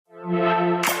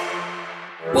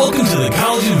Welcome to the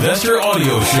College Investor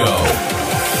Audio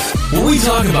Show, where we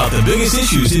talk about the biggest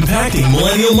issues impacting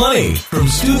millennial money, from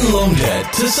student loan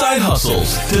debt to side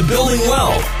hustles to building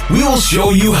wealth. We will show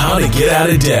you how to get out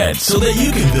of debt so that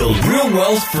you can build real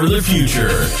wealth for the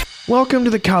future. Welcome to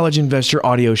the College Investor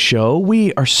Audio Show.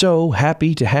 We are so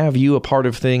happy to have you a part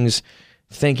of things.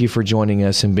 Thank you for joining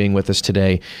us and being with us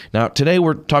today. Now, today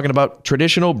we're talking about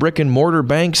traditional brick and mortar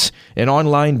banks and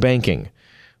online banking.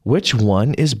 Which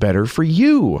one is better for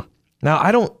you? Now,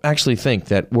 I don't actually think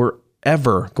that we're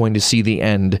ever going to see the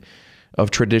end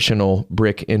of traditional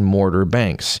brick and mortar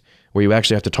banks, where you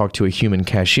actually have to talk to a human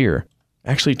cashier.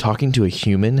 Actually talking to a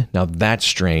human? Now that's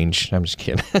strange. I'm just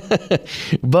kidding.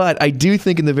 But I do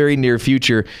think in the very near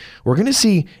future, we're going to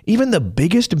see even the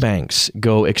biggest banks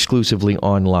go exclusively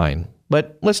online.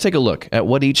 But let's take a look at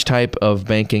what each type of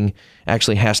banking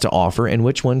actually has to offer and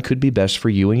which one could be best for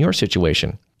you in your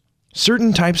situation.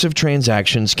 Certain types of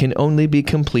transactions can only be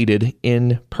completed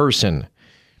in person,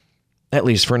 at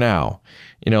least for now.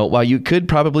 While you could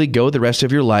probably go the rest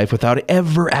of your life without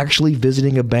ever actually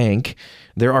visiting a bank,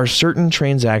 there are certain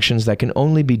transactions that can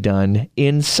only be done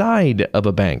inside of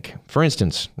a bank. For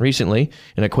instance, recently,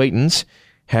 an acquaintance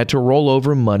had to roll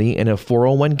over money in a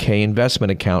 401k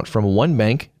investment account from one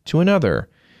bank to another.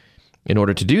 In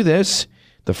order to do this,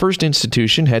 the first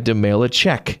institution had to mail a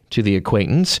check to the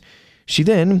acquaintance. She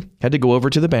then had to go over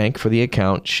to the bank for the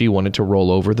account she wanted to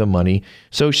roll over the money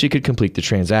so she could complete the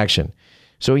transaction.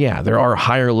 So yeah, there are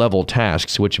higher level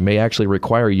tasks which may actually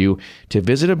require you to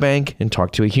visit a bank and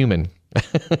talk to a human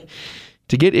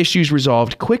to get issues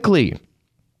resolved quickly.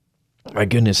 My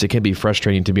goodness, it can be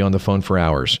frustrating to be on the phone for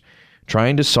hours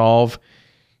trying to solve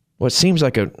what seems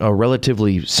like a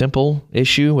relatively simple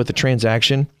issue with a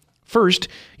transaction. First,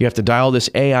 you have to dial this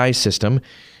AI system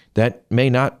that may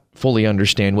not fully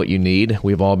understand what you need.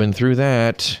 We've all been through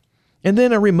that. And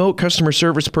then a remote customer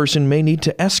service person may need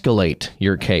to escalate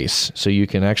your case so you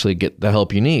can actually get the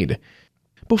help you need.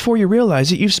 Before you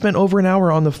realize it, you've spent over an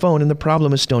hour on the phone and the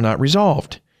problem is still not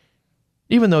resolved.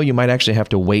 Even though you might actually have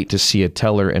to wait to see a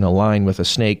teller in a line with a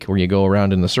snake where you go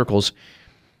around in the circles,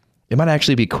 it might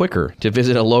actually be quicker to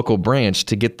visit a local branch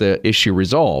to get the issue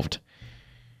resolved.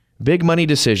 Big money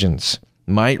decisions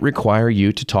might require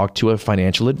you to talk to a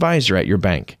financial advisor at your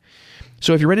bank.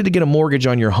 So if you're ready to get a mortgage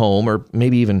on your home, or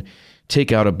maybe even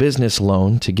take out a business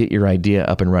loan to get your idea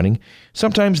up and running,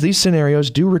 sometimes these scenarios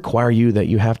do require you that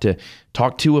you have to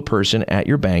talk to a person at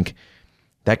your bank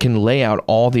that can lay out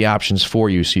all the options for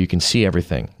you so you can see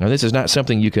everything. Now, this is not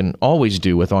something you can always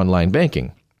do with online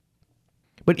banking.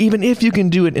 But even if you can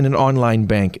do it in an online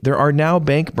bank, there are now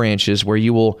bank branches where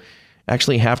you will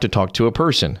actually have to talk to a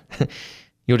person.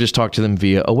 You'll just talk to them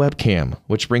via a webcam,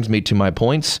 which brings me to my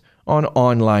points on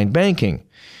online banking.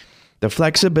 The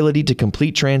flexibility to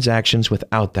complete transactions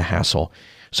without the hassle.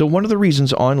 So one of the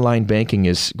reasons online banking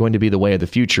is going to be the way of the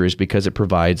future is because it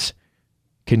provides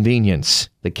convenience,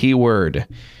 the key word.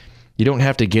 You don't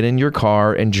have to get in your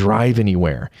car and drive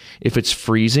anywhere. If it's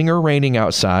freezing or raining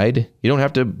outside, you don't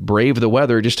have to brave the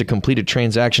weather just to complete a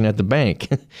transaction at the bank.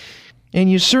 And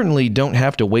you certainly don't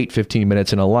have to wait 15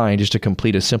 minutes in a line just to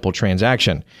complete a simple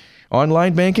transaction.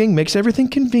 Online banking makes everything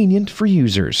convenient for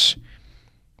users.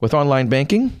 With online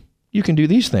banking, you can do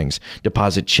these things.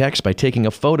 Deposit checks by taking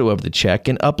a photo of the check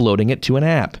and uploading it to an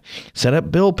app. Set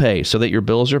up bill pay so that your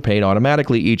bills are paid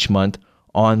automatically each month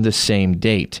on the same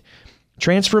date.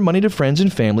 Transfer money to friends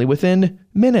and family within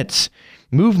minutes.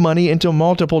 Move money into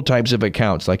multiple types of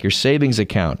accounts like your savings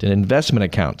account and investment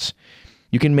accounts.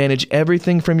 You can manage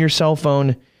everything from your cell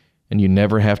phone, and you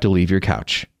never have to leave your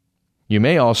couch. You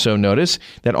may also notice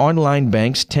that online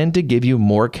banks tend to give you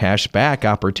more cash back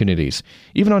opportunities,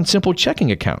 even on simple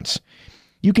checking accounts.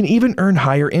 You can even earn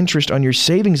higher interest on your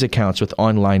savings accounts with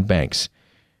online banks.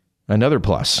 Another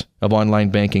plus of online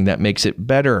banking that makes it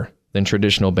better than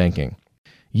traditional banking.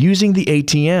 Using the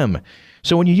ATM.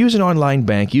 So when you use an online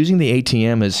bank, using the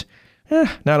ATM is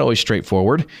not always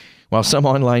straightforward. While some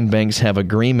online banks have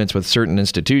agreements with certain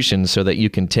institutions so that you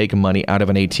can take money out of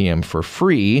an ATM for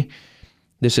free,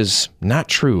 this is not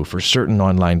true for certain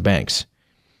online banks.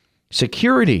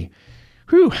 Security.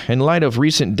 In light of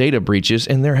recent data breaches,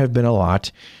 and there have been a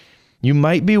lot, you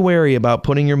might be wary about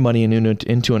putting your money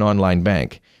into an online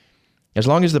bank. As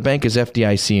long as the bank is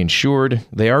FDIC insured,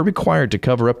 they are required to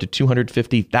cover up to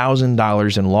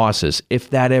 $250,000 in losses if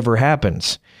that ever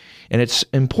happens. And it's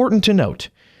important to note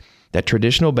that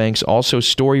traditional banks also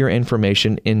store your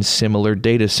information in similar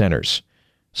data centers.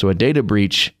 So a data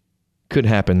breach could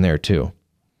happen there too.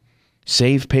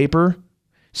 Save paper,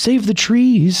 save the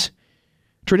trees.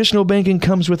 Traditional banking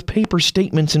comes with paper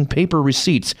statements and paper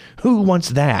receipts. Who wants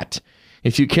that?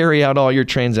 If you carry out all your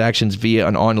transactions via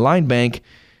an online bank,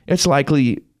 it's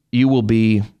likely you will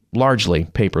be largely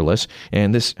paperless,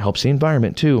 and this helps the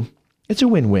environment too. It's a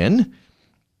win-win.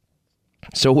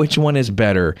 So which one is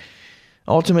better?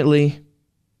 Ultimately,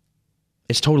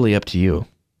 it's totally up to you,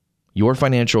 your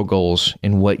financial goals,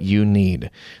 and what you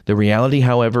need. The reality,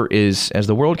 however, is as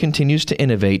the world continues to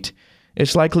innovate,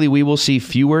 it's likely we will see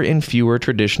fewer and fewer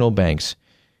traditional banks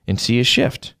and see a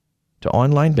shift to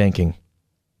online banking.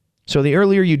 So the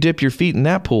earlier you dip your feet in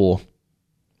that pool,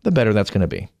 the better that's going to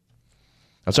be.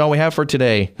 That's all we have for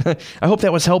today. I hope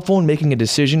that was helpful in making a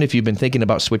decision if you've been thinking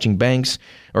about switching banks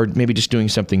or maybe just doing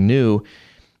something new.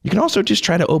 You can also just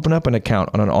try to open up an account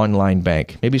on an online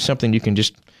bank, maybe something you can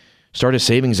just start a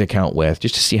savings account with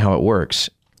just to see how it works.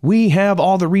 We have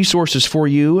all the resources for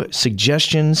you,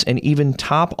 suggestions, and even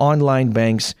top online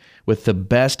banks with the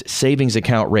best savings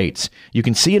account rates. You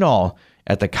can see it all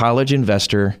at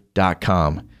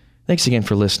thecollegeinvestor.com. Thanks again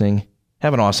for listening.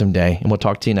 Have an awesome day, and we'll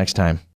talk to you next time.